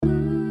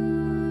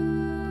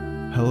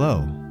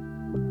Hello,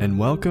 and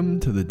welcome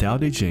to the Tao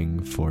Te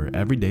Ching for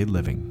Everyday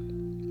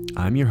Living.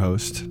 I'm your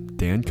host,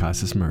 Dan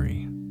Casas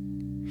Murray.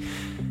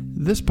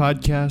 This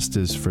podcast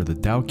is for the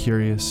Tao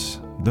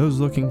curious, those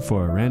looking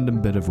for a random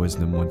bit of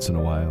wisdom once in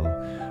a while,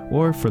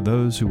 or for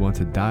those who want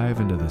to dive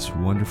into this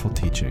wonderful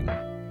teaching.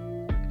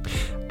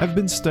 I've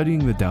been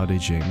studying the Tao Te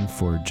Ching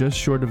for just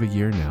short of a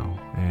year now,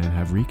 and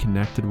have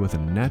reconnected with a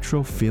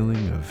natural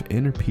feeling of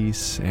inner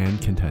peace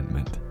and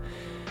contentment.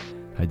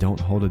 I don't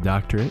hold a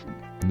doctorate,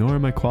 nor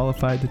am I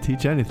qualified to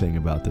teach anything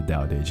about the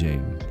Tao Te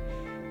Ching.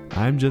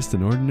 I'm just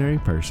an ordinary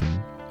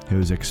person who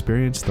has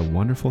experienced the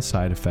wonderful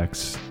side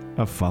effects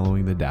of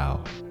following the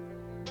Tao.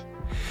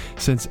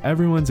 Since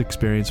everyone's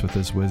experience with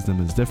this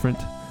wisdom is different,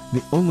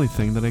 the only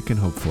thing that I can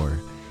hope for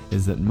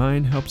is that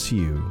mine helps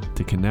you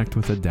to connect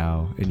with the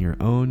Tao in your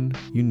own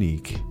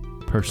unique,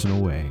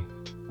 personal way.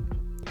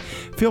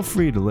 Feel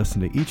free to listen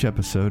to each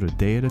episode a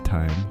day at a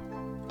time,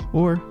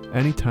 or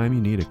anytime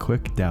you need a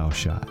quick Tao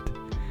shot.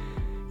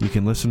 You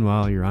can listen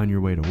while you're on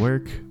your way to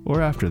work,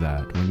 or after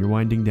that when you're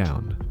winding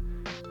down.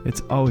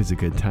 It's always a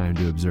good time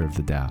to observe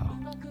the Tao.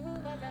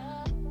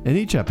 In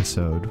each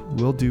episode,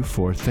 we'll do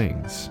 4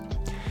 things.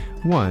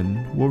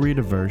 1, we'll read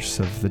a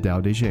verse of the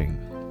Tao Te Ching.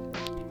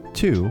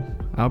 2,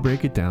 I'll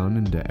break it down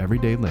into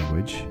everyday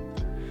language.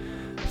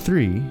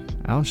 3,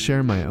 I'll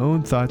share my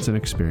own thoughts and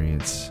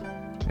experience.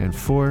 And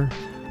 4,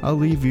 I'll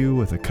leave you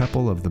with a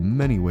couple of the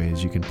many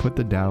ways you can put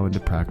the Tao into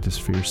practice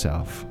for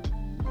yourself.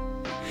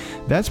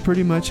 That's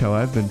pretty much how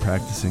I've been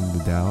practicing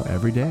the Tao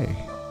every day.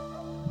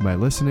 By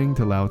listening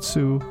to Lao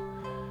Tzu,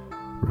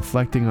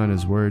 reflecting on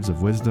his words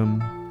of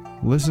wisdom,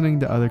 listening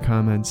to other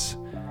comments,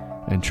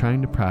 and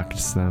trying to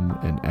practice them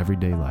in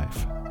everyday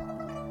life.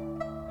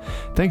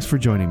 Thanks for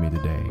joining me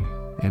today,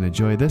 and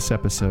enjoy this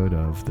episode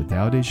of the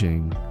Tao Te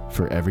Ching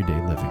for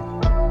Everyday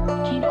Living.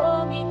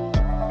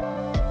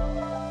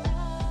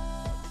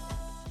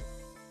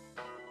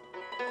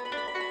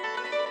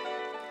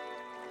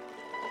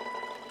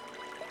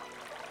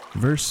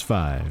 Verse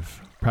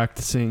 5,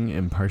 Practicing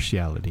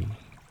Impartiality.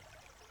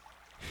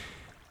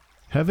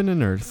 Heaven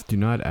and earth do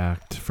not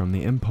act from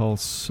the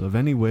impulse of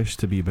any wish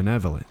to be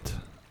benevolent.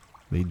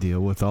 They deal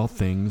with all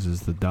things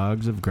as the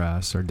dogs of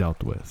grass are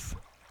dealt with.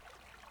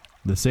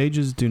 The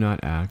sages do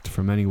not act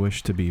from any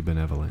wish to be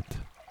benevolent.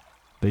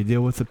 They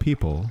deal with the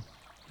people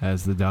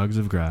as the dogs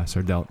of grass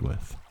are dealt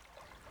with.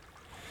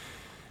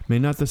 May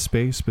not the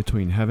space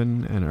between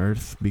heaven and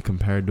earth be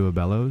compared to a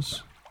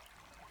bellows?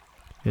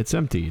 It's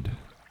emptied,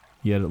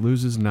 yet it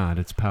loses not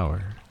its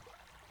power.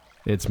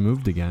 It's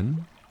moved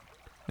again,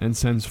 and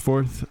sends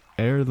forth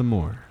air the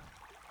more.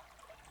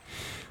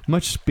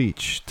 Much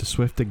speech to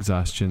swift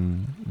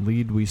exhaustion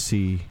lead we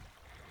see.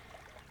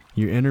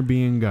 Your inner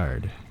being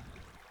guard,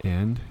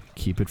 and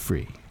keep it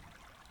free.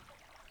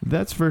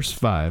 That's verse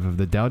 5 of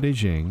the Tao Te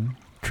Ching,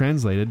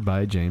 translated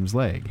by James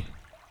Legge.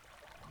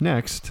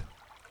 Next,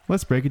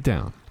 let's break it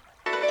down.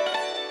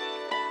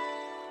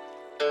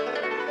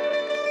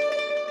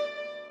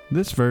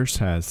 This verse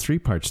has 3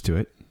 parts to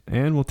it,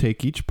 and we'll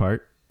take each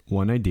part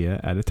one idea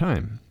at a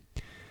time.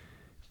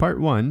 Part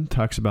 1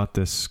 talks about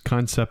this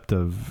concept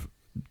of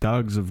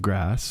dogs of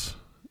grass,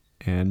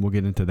 and we'll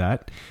get into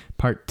that.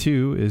 Part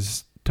 2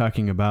 is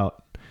talking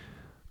about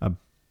a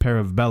pair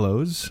of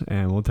bellows,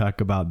 and we'll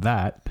talk about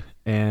that.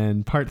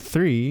 And part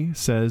 3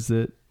 says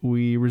that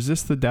we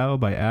resist the Tao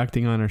by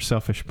acting on our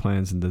selfish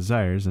plans and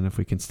desires, and if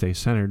we can stay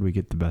centered, we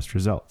get the best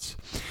results.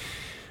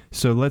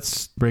 So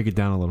let's break it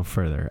down a little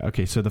further.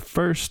 Okay, so the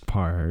first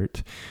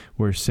part,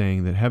 we're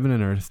saying that heaven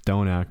and earth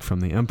don't act from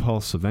the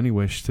impulse of any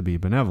wish to be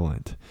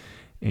benevolent,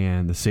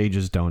 and the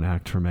sages don't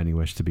act from any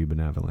wish to be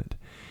benevolent.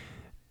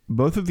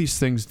 Both of these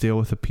things deal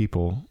with the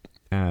people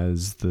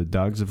as the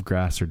dogs of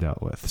grass are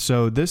dealt with.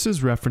 So this is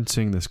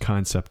referencing this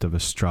concept of a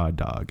straw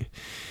dog.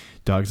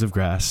 Dogs of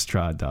grass,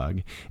 straw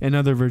dog. In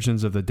other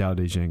versions of the Tao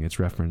Te Ching, it's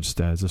referenced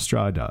as a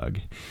straw dog.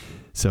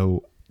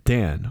 So,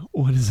 Dan,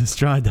 what is a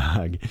straw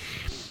dog?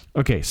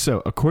 Okay,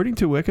 so according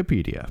to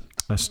Wikipedia,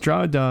 a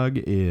straw dog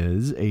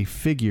is a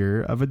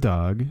figure of a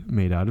dog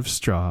made out of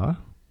straw.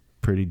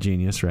 Pretty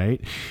genius, right?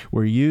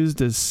 Were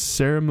used as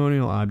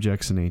ceremonial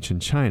objects in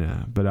ancient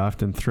China, but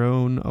often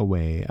thrown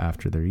away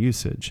after their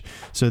usage.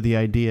 So the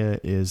idea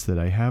is that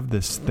I have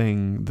this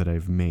thing that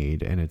I've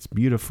made, and it's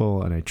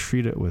beautiful, and I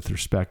treat it with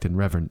respect and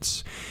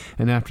reverence.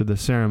 And after the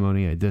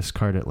ceremony, I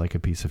discard it like a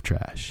piece of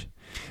trash.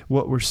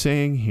 What we're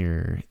saying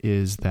here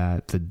is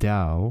that the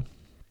Tao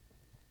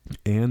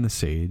and the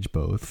sage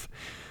both,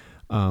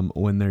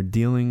 when they're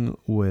dealing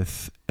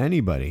with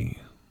anybody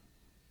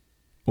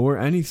or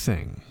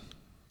anything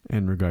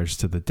in regards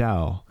to the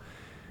Tao,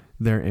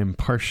 they're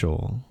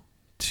impartial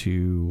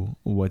to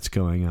what's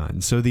going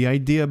on. So the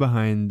idea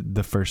behind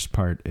the first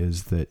part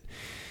is that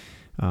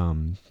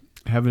heaven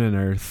and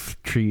earth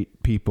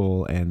treat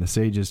people, and the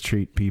sages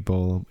treat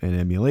people in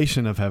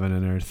emulation of heaven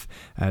and earth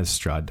as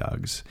straw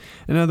dogs.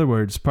 In other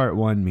words, part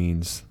 1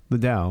 means the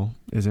Tao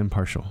is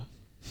impartial.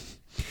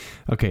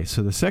 Okay,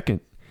 so the second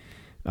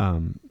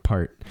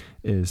part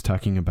is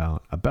talking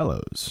about a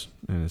bellows.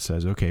 And it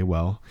says, okay,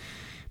 well,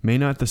 May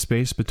not the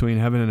space between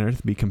heaven and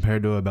earth be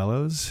compared to a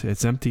bellows?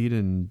 It's emptied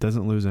and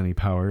doesn't lose any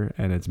power,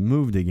 and it's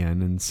moved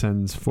again and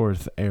sends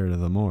forth air to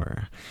the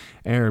more.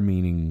 Air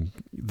meaning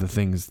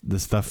the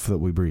stuff that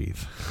we breathe.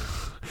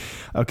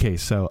 Okay,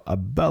 so a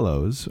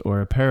bellows,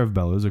 or a pair of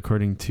bellows,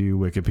 according to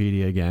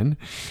Wikipedia again,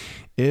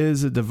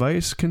 is a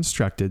device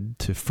constructed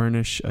to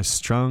furnish a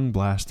strong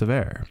blast of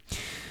air.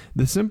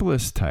 The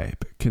simplest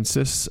type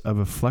consists of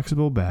a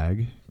flexible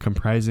bag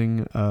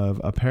comprising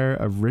of a pair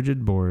of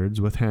rigid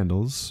boards with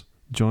handles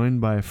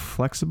joined by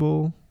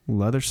flexible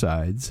leather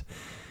sides,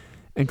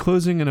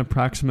 enclosing an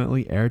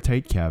approximately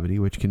airtight cavity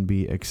which can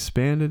be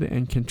expanded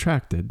and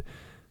contracted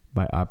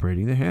by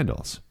operating the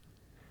handles,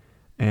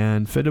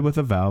 and fitted with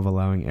a valve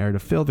allowing air to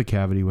fill the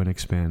cavity when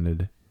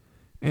expanded,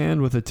 and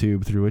with a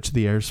tube through which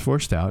the air is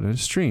forced out in a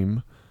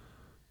stream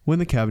when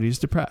the cavity is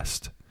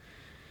depressed.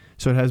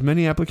 So it has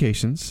many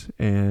applications,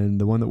 and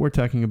the one that we're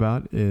talking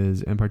about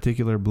is in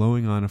particular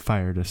blowing on a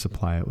fire to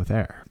supply it with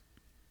air.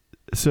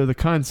 So the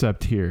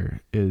concept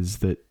here is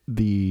that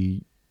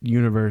the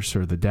universe,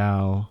 or the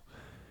Tao,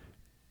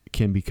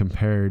 can be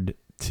compared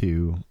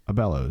to a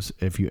bellows.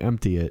 If you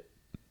empty it,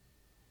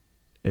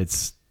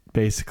 it's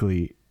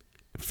basically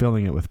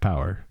filling it with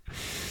power.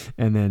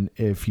 And then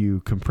if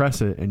you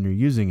compress it and you're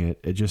using it,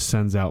 it just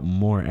sends out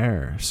more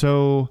air.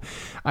 So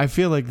I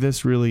feel like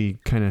this really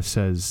kind of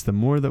says the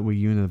more that we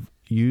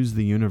use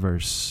the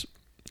universe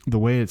the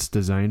way it's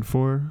designed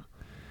for,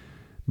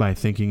 by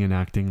thinking and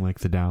acting like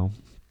the Tao,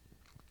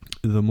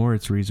 the more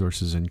its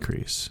resources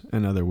increase.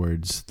 In other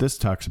words, this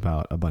talks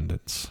about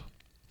abundance.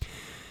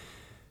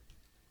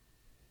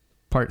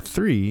 Part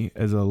 3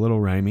 is a little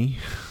rhymey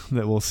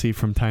that we'll see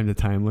from time to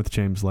time with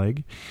James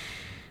Legge.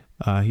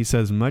 He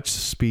says, much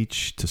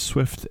speech to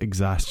swift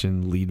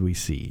exhaustion lead we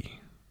see.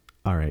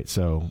 All right,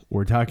 so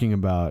we're talking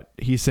about,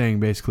 he's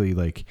saying basically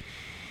like,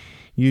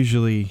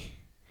 usually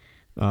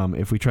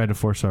if we try to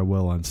force our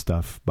will on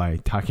stuff by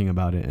talking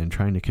about it and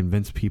trying to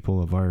convince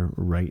people of our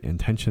right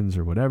intentions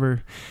or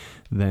whatever,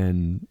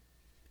 then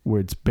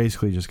it's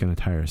basically just going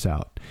to tire us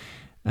out.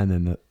 And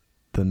then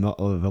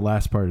the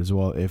last part is,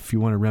 well, if you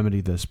want to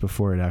remedy this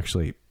before it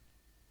actually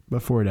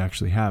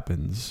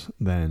happens,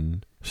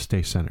 then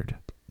stay centered.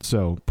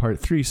 So part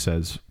 3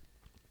 says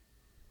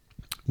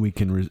we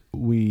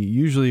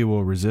usually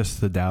will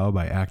resist the Tao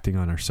by acting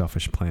on our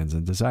selfish plans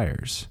and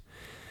desires.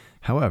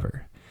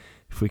 However,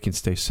 if we can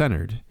stay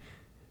centered,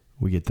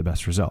 we get the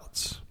best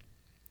results.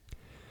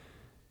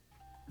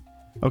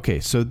 Okay,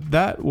 so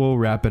that will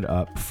wrap it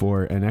up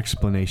for an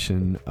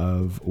explanation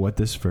of what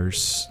this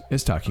verse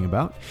is talking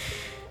about.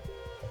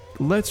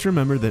 Let's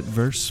remember that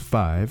verse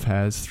 5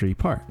 has 3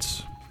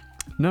 parts.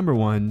 Number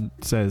 1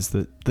 says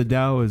that the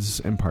Tao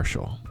is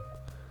impartial.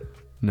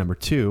 Number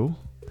 2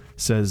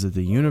 says that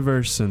the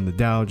universe and the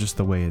Tao, just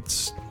the way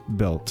it's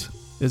built,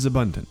 is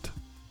abundant.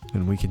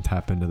 And we can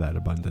tap into that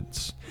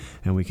abundance.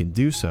 And we can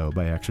do so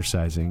by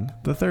exercising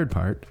the 3rd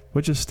part,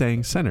 which is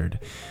staying centered,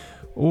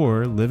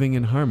 or living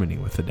in harmony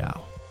with the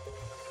Tao.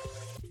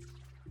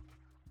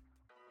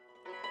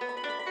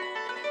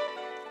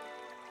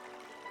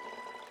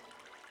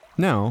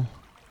 Now,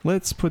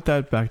 let's put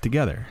that back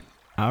together.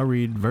 I'll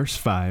read verse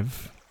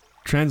 5,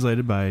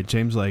 translated by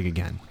James Legge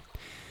again.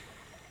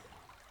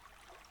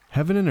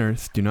 Heaven and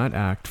earth do not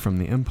act from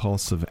the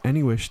impulse of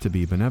any wish to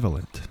be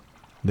benevolent.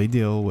 They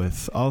deal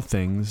with all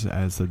things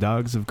as the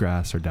dogs of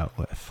grass are dealt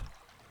with.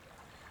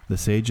 The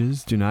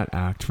sages do not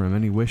act from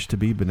any wish to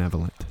be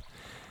benevolent.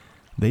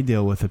 They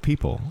deal with the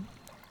people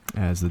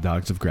as the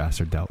dogs of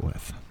grass are dealt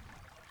with.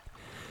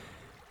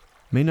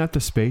 May not the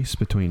space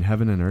between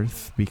heaven and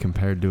earth be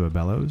compared to a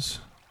bellows?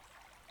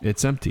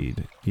 It's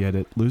emptied, yet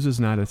it loses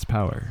not its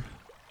power.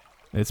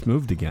 It's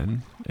moved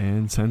again,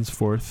 and sends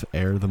forth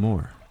air the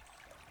more.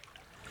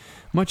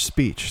 Much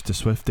speech to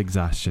swift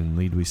exhaustion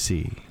lead we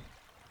see.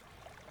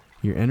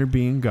 Your inner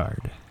being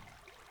guard,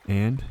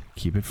 and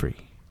keep it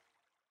free.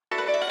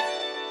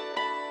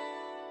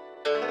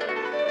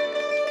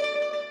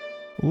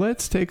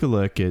 Let's take a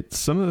look at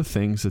some of the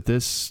things that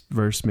this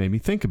verse made me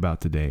think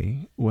about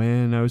today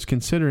when I was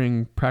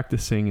considering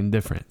practicing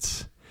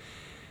indifference.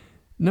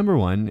 Number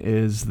 1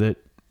 is that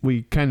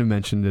we kind of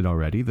mentioned it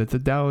already, that the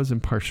Tao is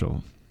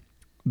impartial.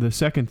 The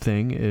second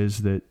thing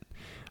is that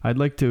I'd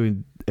like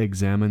to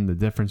examine the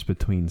difference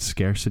between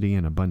scarcity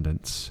and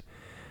abundance.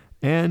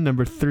 And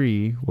number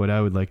 3, what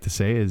I would like to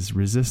say is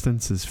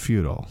resistance is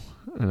futile.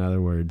 In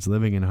other words,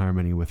 living in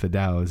harmony with the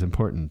Tao is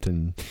important,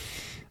 and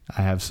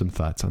I have some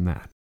thoughts on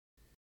that.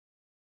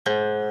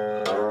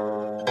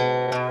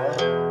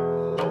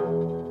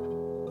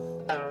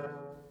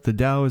 The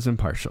Tao is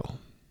impartial.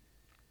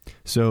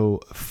 So,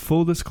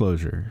 full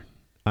disclosure,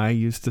 I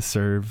used to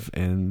serve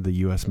in the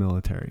U.S.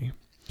 military.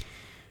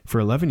 For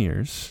 11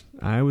 years,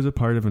 I was a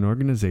part of an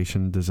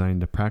organization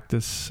designed to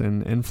practice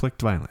and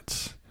inflict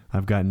violence.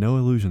 I've got no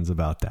illusions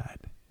about that.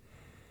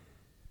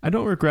 I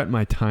don't regret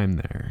my time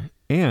there,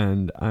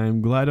 and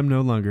I'm glad I'm no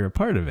longer a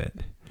part of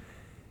it,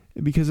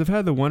 because I've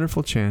had the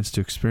wonderful chance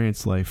to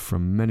experience life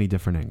from many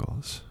different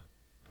angles.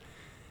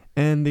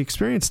 And the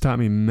experience taught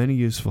me many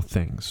useful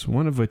things,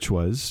 one of which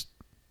was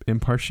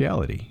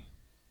impartiality.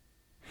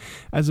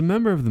 As a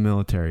member of the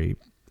military,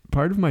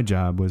 part of my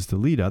job was to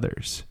lead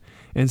others,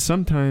 and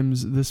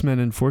sometimes this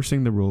meant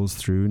enforcing the rules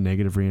through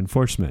negative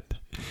reinforcement.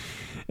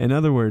 In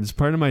other words,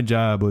 part of my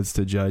job was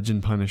to judge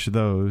and punish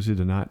those who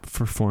did not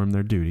perform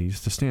their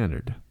duties to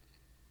standard.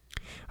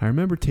 I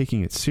remember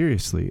taking it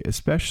seriously,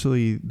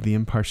 especially the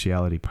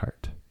impartiality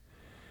part.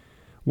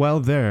 While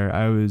there,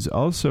 I was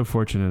also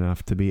fortunate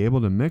enough to be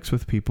able to mix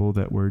with people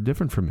that were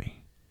different from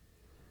me.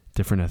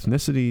 Different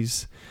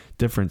ethnicities,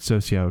 different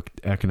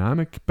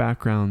socioeconomic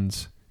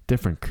backgrounds,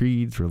 different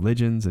creeds,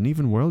 religions, and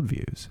even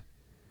worldviews.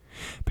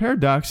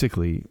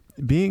 Paradoxically,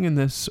 being in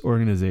this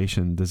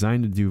organization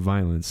designed to do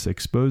violence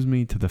exposed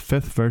me to the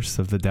 5th verse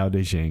of the Tao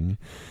Te Ching,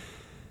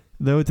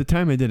 though at the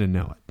time I didn't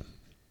know it.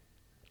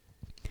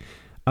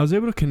 I was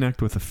able to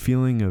connect with a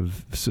feeling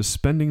of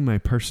suspending my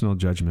personal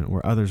judgment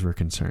where others were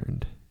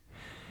concerned.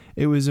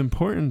 It was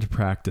important to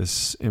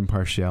practice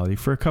impartiality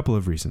for a couple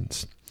of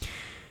reasons.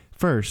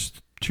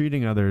 First,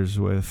 treating others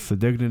with the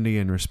dignity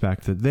and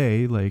respect that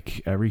they,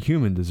 like every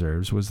human,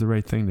 deserves was the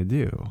right thing to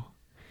do.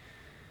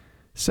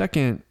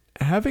 Second,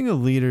 having a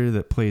leader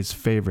that plays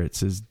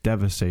favorites is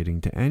devastating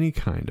to any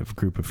kind of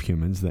group of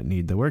humans that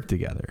need to work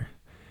together.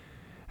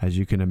 As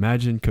you can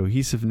imagine,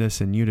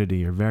 cohesiveness and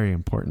unity are very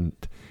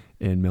important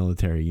in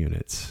military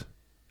units.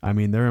 I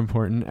mean, they're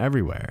important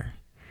everywhere.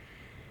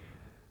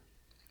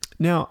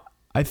 Now,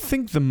 I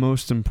think the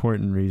most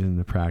important reason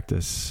to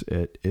practice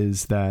it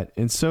is that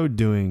in so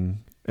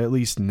doing, at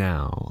least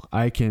now,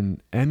 I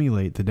can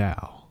emulate the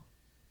Tao.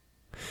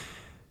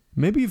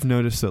 Maybe you've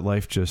noticed that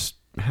life just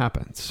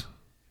happens.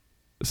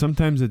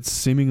 Sometimes it's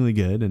seemingly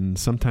good and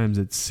sometimes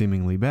it's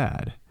seemingly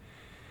bad.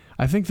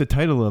 I think the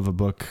title of a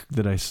book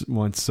that I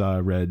once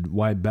read,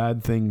 Why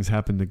Bad Things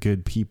Happen to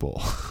Good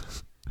People.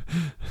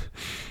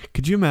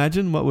 Could you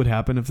imagine what would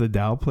happen if the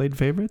Tao played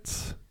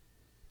favorites?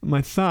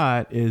 My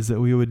thought is that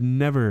we would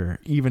never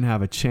even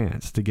have a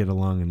chance to get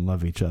along and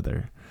love each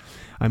other.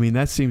 I mean,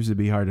 that seems to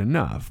be hard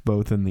enough,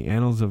 both in the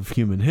annals of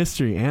human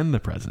history and the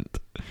present.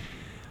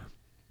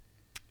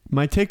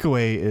 My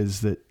takeaway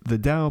is that the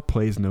Tao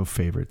plays no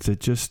favorites.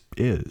 It just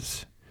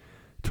is.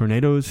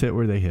 Tornadoes hit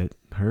where they hit,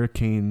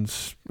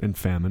 hurricanes and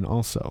famine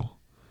also.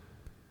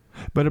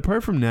 But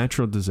apart from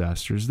natural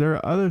disasters, there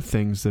are other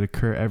things that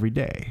occur every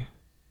day.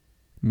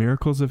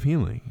 Miracles of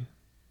healing,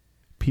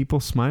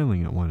 people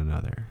smiling at one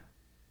another,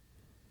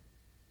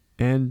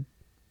 and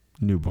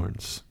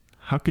newborns.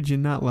 How could you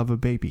not love a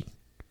baby?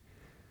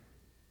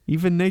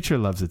 Even nature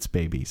loves its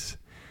babies.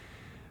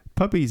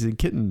 Puppies and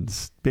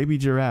kittens, baby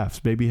giraffes,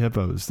 baby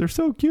hippos. They're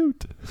so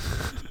cute.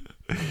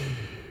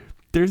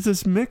 There's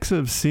this mix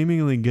of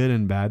seemingly good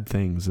and bad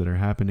things that are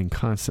happening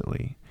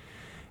constantly.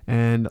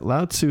 And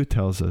Lao Tzu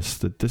tells us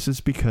that this is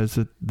because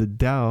the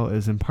Tao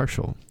is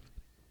impartial.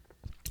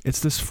 It's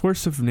this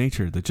force of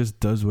nature that just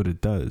does what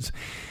it does.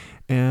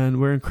 And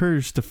we're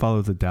encouraged to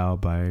follow the Tao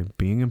by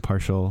being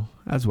impartial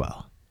as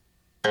well.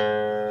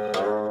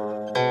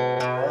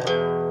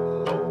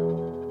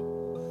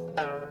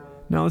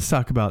 Now let's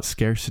talk about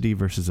scarcity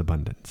versus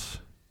abundance.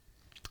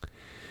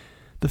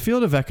 The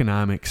field of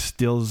economics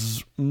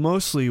deals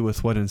mostly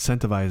with what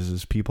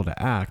incentivizes people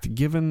to act,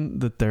 given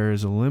that there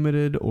is a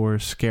limited or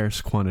scarce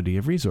quantity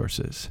of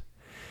resources.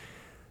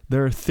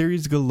 There are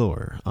theories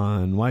galore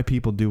on why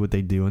people do what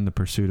they do in the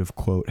pursuit of,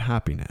 quote,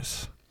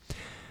 happiness.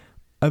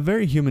 A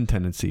very human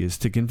tendency is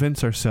to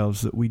convince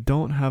ourselves that we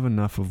don't have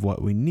enough of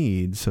what we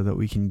need so that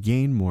we can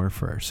gain more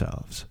for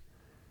ourselves.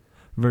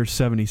 Verse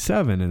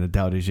 77 in the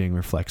Tao Te Ching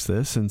reflects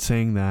this in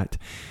saying that,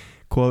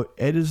 quote,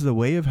 it is the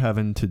way of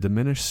heaven to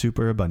diminish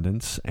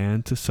superabundance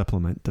and to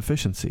supplement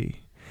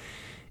deficiency.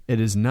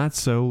 It is not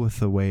so with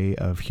the way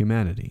of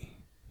humanity.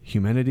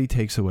 Humanity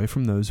takes away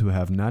from those who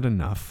have not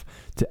enough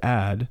to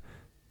add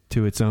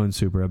to its own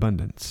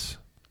superabundance.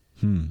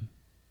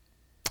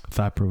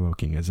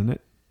 Thought-provoking, isn't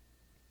it?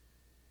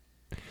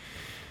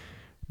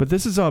 But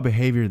this is all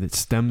behavior that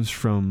stems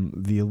from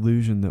the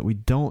illusion that we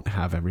don't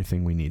have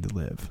everything we need to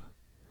live.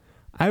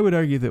 I would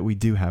argue that we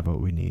do have what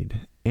we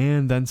need,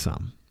 and then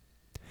some.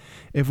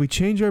 If we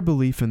change our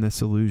belief in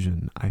this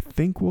illusion, I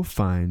think we'll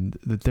find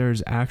that there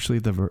is actually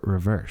the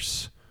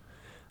reverse.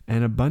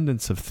 An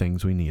abundance of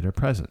things we need are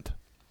present.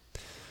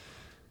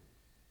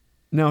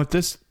 Now, at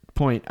this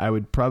point, I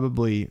would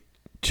probably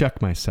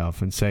check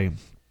myself and say,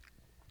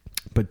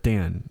 but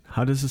Dan,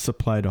 how does this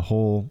apply to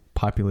whole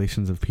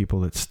populations of people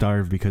that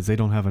starve because they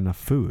don't have enough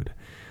food?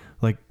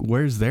 Like,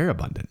 where's their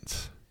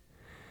abundance?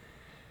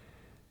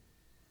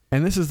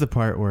 And this is the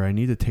part where I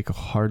need to take a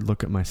hard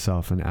look at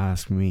myself and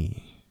ask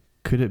me,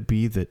 could it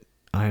be that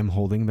I am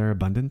holding their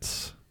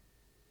abundance?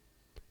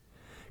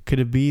 Could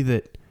it be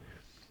that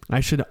I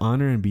should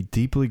honor and be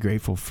deeply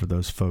grateful for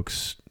those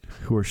folks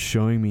who are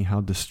showing me how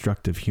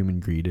destructive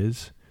human greed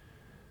is?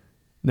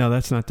 Now,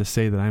 that's not to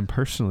say that I'm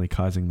personally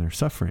causing their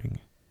suffering,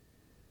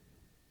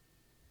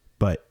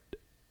 but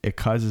it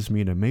causes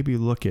me to maybe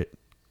look at,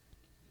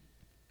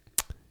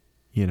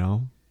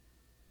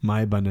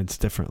 my abundance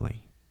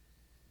differently.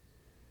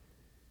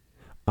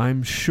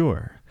 I'm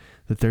sure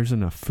that there's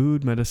enough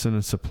food, medicine,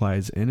 and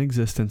supplies in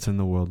existence in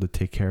the world to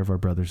take care of our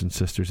brothers and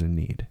sisters in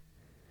need.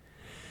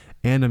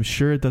 And I'm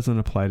sure it doesn't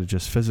apply to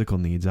just physical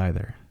needs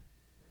either.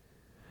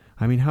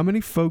 I mean, how many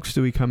folks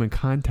do we come in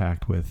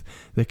contact with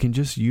that can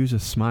just use a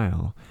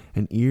smile,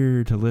 an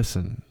ear to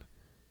listen,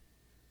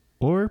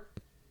 or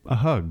a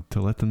hug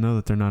to let them know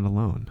that they're not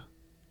alone?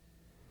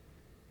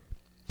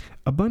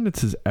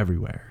 Abundance is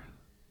everywhere.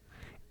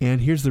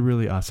 And here's the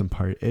really awesome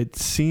part. It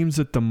seems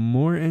that the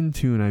more in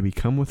tune I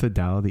become with the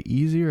Tao, the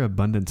easier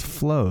abundance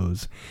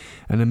flows,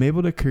 and I'm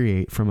able to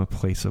create from a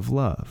place of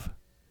love.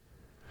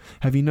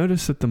 Have you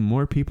noticed that the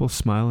more people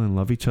smile and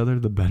love each other,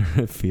 the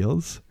better it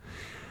feels?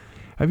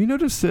 Have you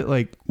noticed that,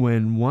 like,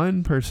 when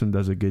one person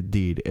does a good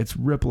deed, its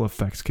ripple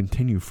effects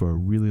continue for a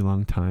really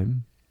long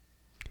time?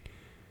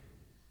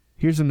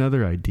 Here's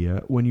another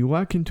idea. When you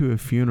walk into a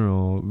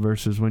funeral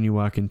versus when you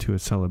walk into a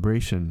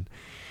celebration,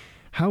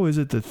 how is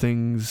it that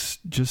things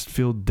just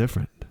feel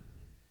different?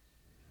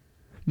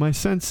 My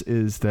sense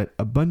is that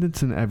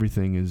abundance in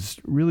everything is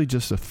really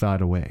just a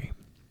thought away.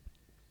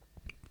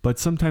 But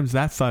sometimes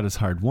that thought is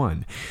hard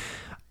won.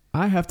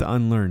 I have to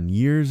unlearn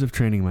years of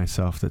training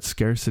myself that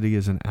scarcity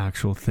is an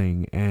actual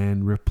thing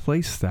and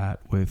replace that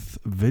with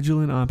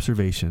vigilant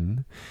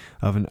observation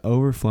of an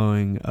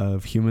overflowing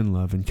of human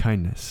love and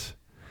kindness.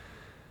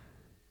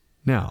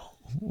 Now,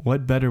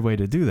 what better way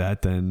to do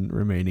that than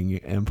remaining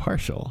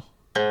impartial?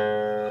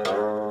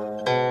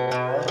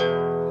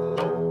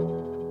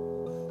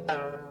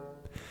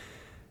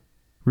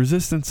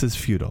 Resistance is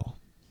futile.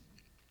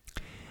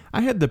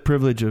 I had the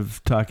privilege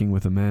of talking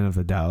with a man of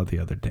the Tao the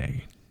other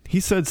day. He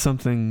said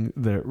something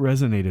that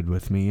resonated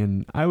with me,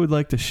 and I would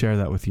like to share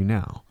that with you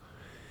now.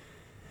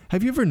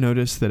 Have you ever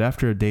noticed that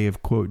after a day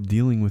of, quote,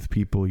 dealing with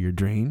people, you're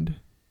drained?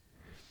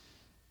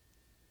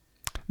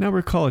 Now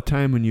recall a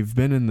time when you've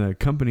been in the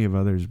company of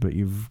others, but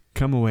you've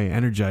come away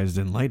energized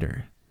and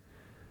lighter.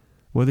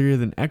 Whether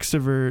you're an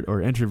extrovert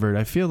or introvert,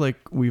 I feel like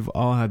we've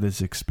all had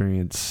this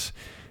experience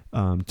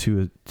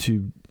to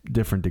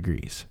different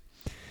degrees.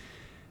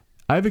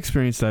 I've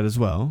experienced that as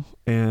well,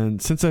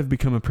 and since I've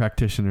become a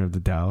practitioner of the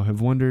Tao,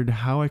 have wondered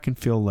how I can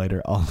feel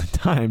lighter all the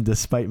time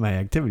despite my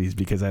activities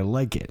because I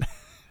like it.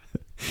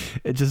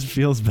 It just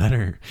feels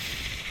better.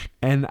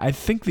 And I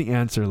think the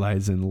answer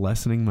lies in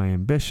lessening my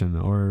ambition,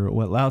 or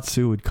what Lao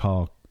Tzu would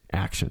call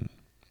action.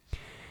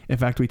 In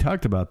fact, we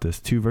talked about this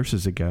 2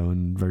 verses ago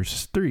in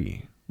verse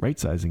 3,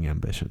 right-sizing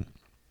ambition.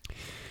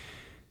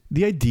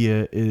 The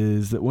idea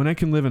is that when I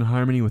can live in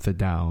harmony with the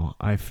Tao,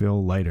 I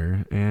feel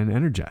lighter and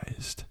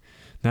energized.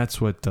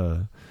 That's what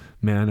the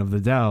man of the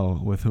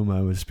Tao with whom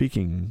I was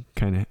speaking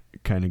kind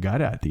of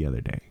got at the other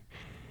day.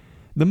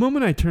 The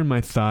moment I turn my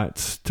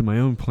thoughts to my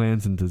own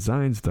plans and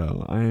designs,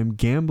 though, I am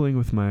gambling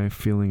with my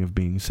feeling of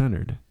being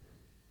centered.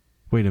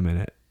 Wait a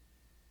minute.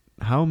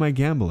 How am I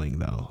gambling,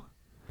 though?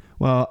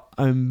 Well,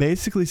 I'm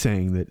basically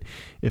saying that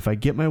if I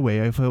get my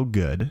way, I feel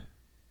good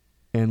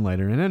and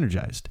lighter and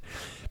energized.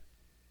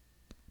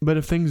 But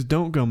if things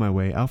don't go my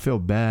way, I'll feel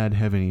bad,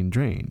 heavy, and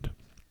drained.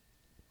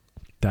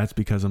 That's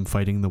because I'm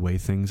fighting the way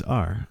things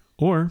are,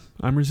 or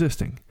I'm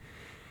resisting.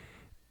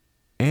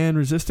 And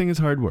resisting is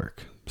hard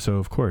work, so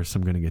of course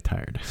I'm going to get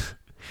tired.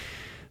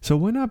 So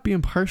why not be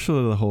impartial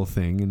to the whole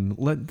thing and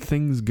let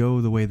things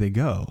go the way they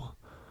go?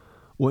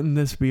 Wouldn't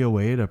this be a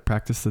way to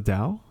practice the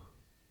Tao?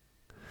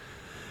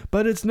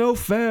 But it's no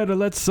fair to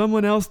let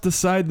someone else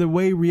decide the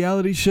way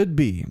reality should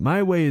be.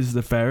 My way is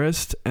the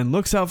fairest and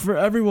looks out for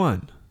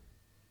everyone.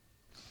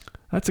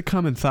 That's a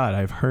common thought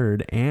I've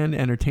heard and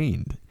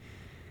entertained.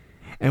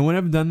 And when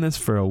I've done this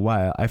for a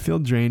while, I feel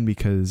drained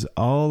because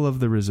all of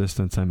the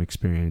resistance I'm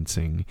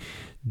experiencing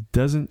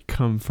doesn't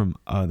come from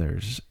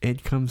others.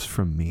 It comes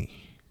from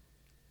me.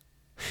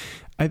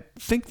 I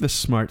think the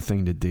smart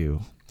thing to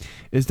do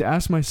is to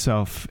ask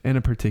myself in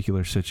a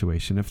particular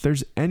situation if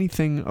there's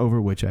anything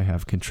over which I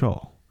have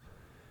control.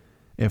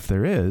 If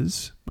there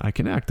is, I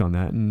can act on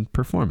that and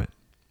perform it.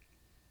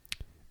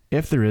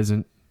 If there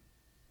isn't,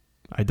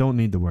 I don't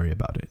need to worry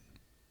about it.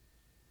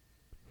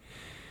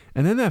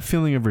 And then that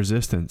feeling of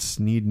resistance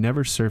need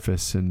never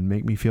surface and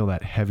make me feel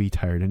that heavy,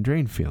 tired, and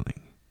drained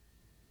feeling.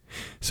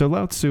 So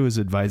Lao Tzu is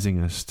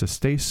advising us to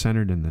stay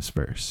centered in this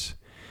verse.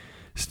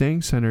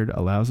 Staying centered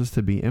allows us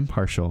to be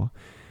impartial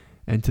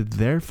and to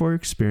therefore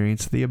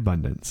experience the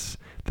abundance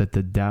that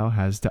the Tao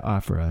has to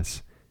offer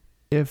us,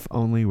 if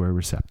only we're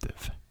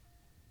receptive.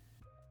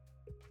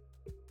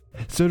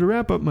 So to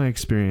wrap up my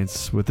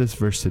experience with this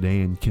verse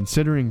today and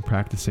considering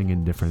practicing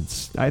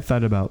indifference, I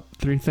thought about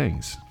 3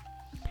 things.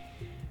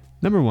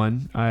 Number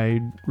 1, I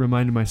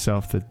reminded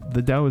myself that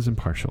the Tao is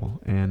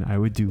impartial, and I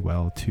would do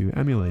well to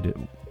emulate it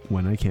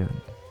when I can.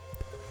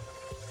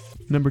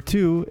 Number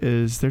 2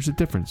 is there's a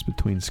difference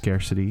between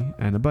scarcity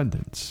and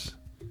abundance,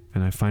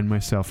 and I find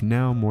myself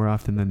now more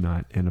often than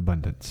not in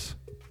abundance.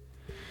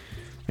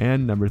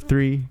 And number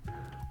 3,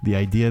 the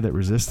idea that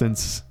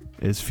resistance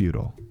is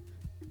futile.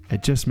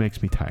 It just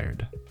makes me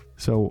tired.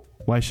 So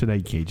why should I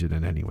gauge it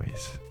in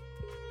anyways?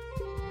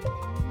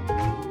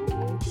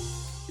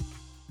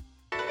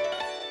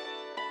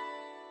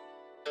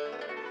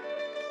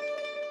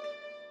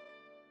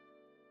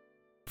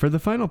 For the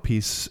final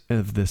piece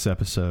of this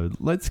episode,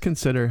 let's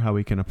consider how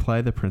we can apply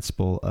the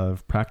principle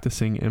of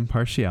practicing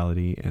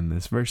impartiality in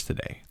this verse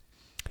today.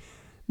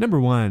 Number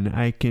one,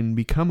 I can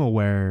become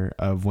aware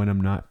of when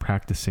I'm not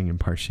practicing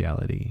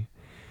impartiality.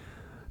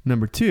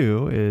 Number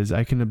two is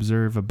I can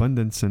observe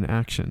abundance in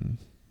action.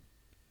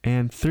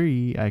 And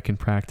three, I can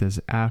practice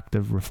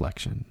active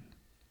reflection.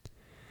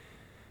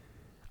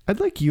 I'd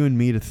like you and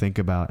me to think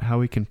about how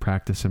we can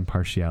practice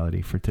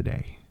impartiality for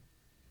today.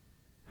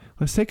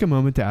 Let's take a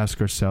moment to ask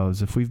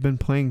ourselves if we've been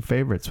playing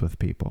favorites with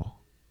people.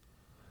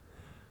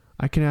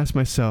 I can ask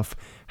myself,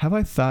 have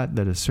I thought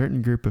that a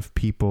certain group of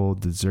people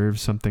deserves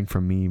something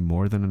from me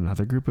more than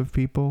another group of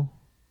people?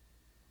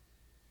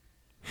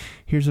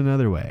 Here's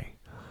another way.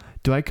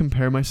 Do I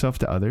compare myself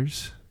to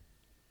others?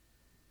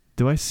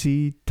 Do I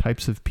see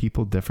types of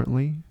people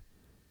differently?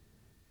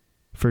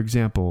 For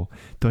example,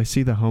 do I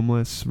see the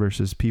homeless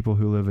versus people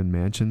who live in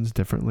mansions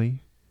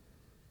differently?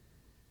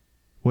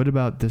 What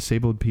about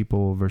disabled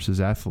people versus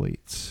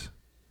athletes?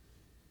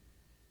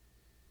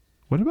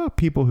 What about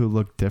people who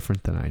look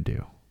different than I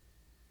do?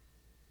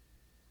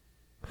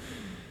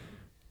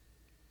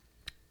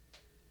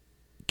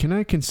 Can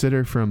I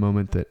consider for a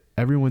moment that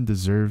everyone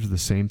deserves the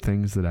same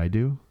things that I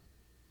do?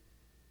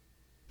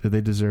 Do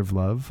they deserve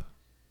love?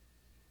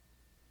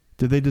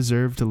 Do they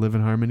deserve to live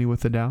in harmony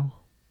with the Tao?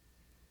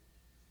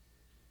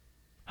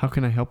 How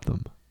can I help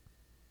them?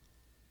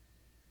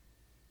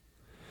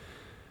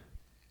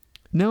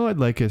 Now I'd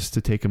like us to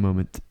take a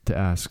moment to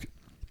ask,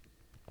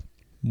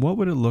 what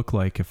would it look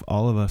like if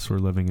all of us were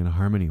living in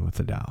harmony with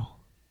the Tao?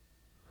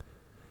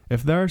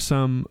 If there are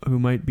some who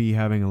might be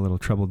having a little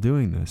trouble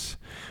doing this,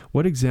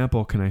 what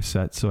example can I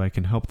set so I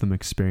can help them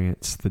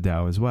experience the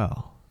Tao as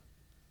well?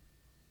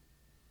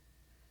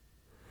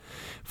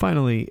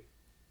 Finally,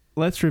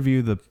 let's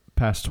review the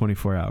past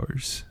 24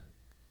 hours.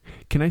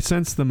 Can I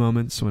sense the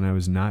moments when I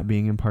was not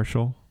being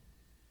impartial?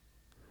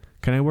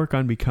 Can I work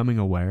on becoming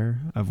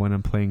aware of when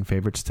I'm playing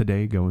favorites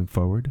today going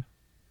forward?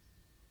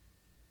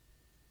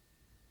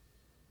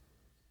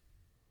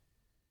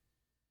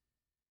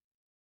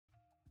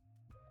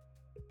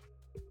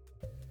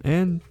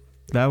 And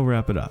that will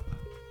wrap it up.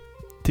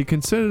 To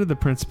consider the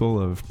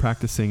principle of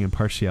practicing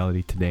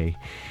impartiality today,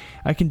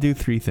 I can do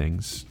three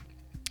things.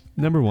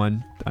 Number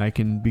one, I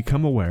can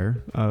become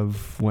aware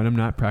of when I'm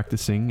not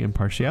practicing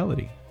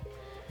impartiality.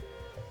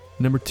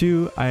 Number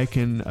two, I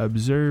can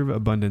observe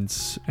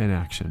abundance in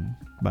action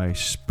by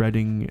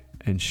spreading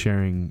and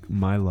sharing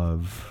my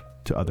love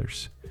to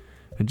others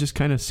and just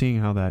kind of seeing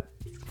how that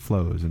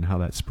flows and how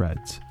that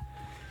spreads.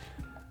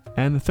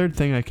 And the third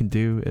thing I can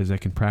do is I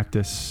can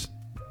practice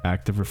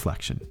active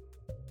reflection.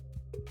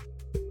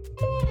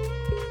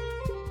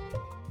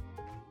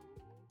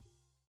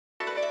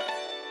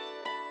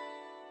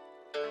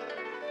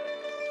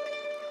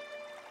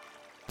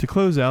 To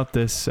close out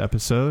this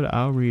episode,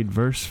 I'll read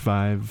verse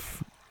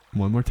 5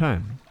 one more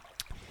time.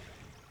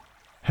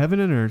 Heaven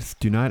and earth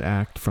do not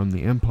act from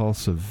the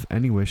impulse of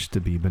any wish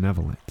to be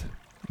benevolent.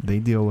 They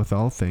deal with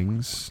all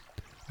things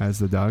as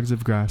the dogs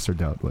of grass are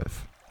dealt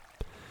with.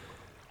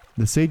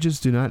 The sages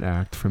do not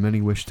act from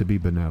any wish to be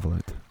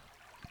benevolent.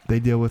 They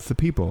deal with the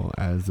people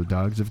as the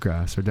dogs of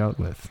grass are dealt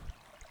with.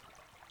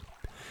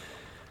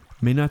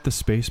 May not the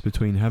space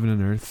between heaven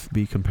and earth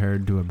be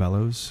compared to a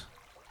bellows?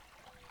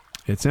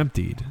 It's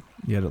emptied,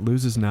 yet it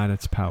loses not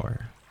its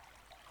power.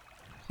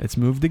 It's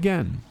moved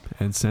again,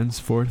 and sends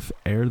forth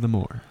air the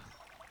more.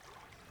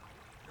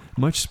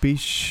 Much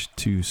speech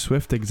to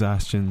swift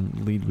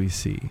exhaustion lead we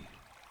see.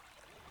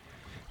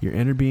 Your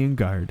inner being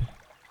guard,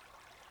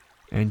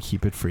 and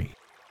keep it free.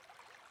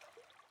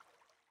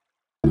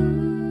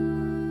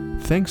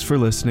 Thanks for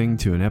listening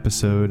to an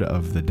episode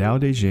of the Tao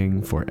Te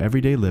Ching for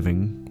Everyday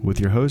Living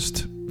with your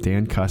host,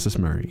 Dan Casas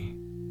Murray.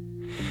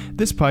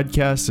 This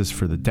podcast is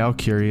for the Tao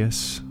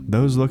curious,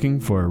 those looking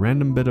for a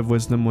random bit of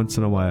wisdom once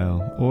in a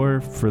while,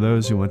 or for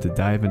those who want to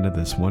dive into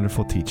this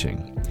wonderful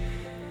teaching.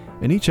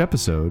 In each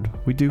episode,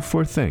 we do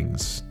four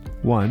things.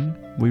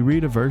 1, we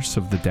read a verse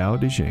of the Tao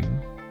Te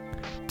Ching.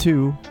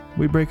 2,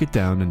 we break it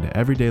down into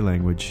everyday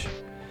language.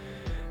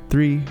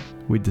 3,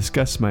 we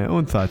discuss my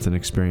own thoughts and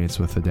experience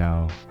with the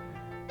Tao.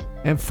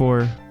 And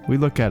 4, we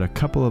look at a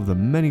couple of the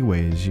many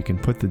ways you can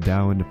put the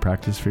Tao into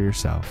practice for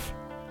yourself.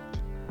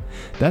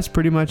 That's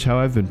pretty much how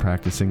I've been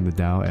practicing the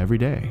Tao every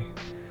day.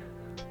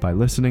 By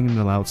listening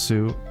to Lao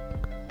Tzu,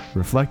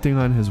 reflecting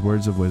on his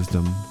words of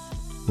wisdom,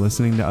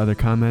 listening to other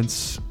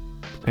comments,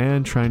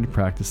 and trying to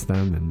practice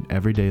them in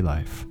everyday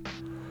life.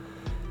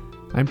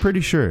 I'm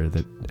pretty sure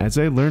that as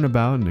I learn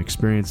about and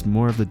experience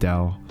more of the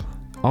Tao,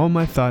 all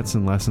my thoughts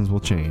and lessons will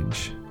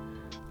change.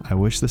 I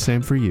wish the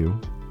same for you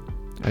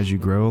as you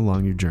grow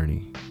along your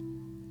journey.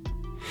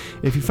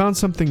 If you found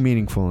something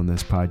meaningful in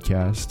this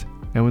podcast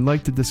and would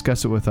like to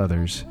discuss it with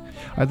others,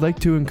 I'd like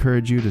to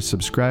encourage you to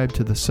subscribe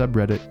to the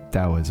subreddit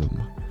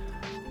Taoism.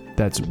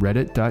 That's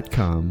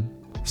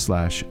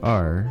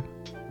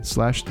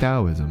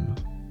reddit.com/r/Taoism.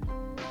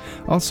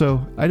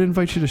 Also, I'd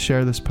invite you to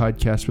share this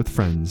podcast with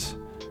friends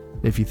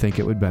if you think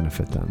it would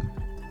benefit them.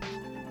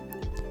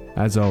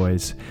 As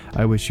always,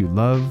 I wish you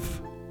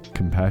love,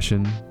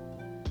 compassion,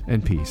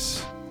 and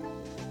peace.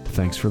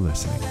 Thanks for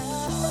listening.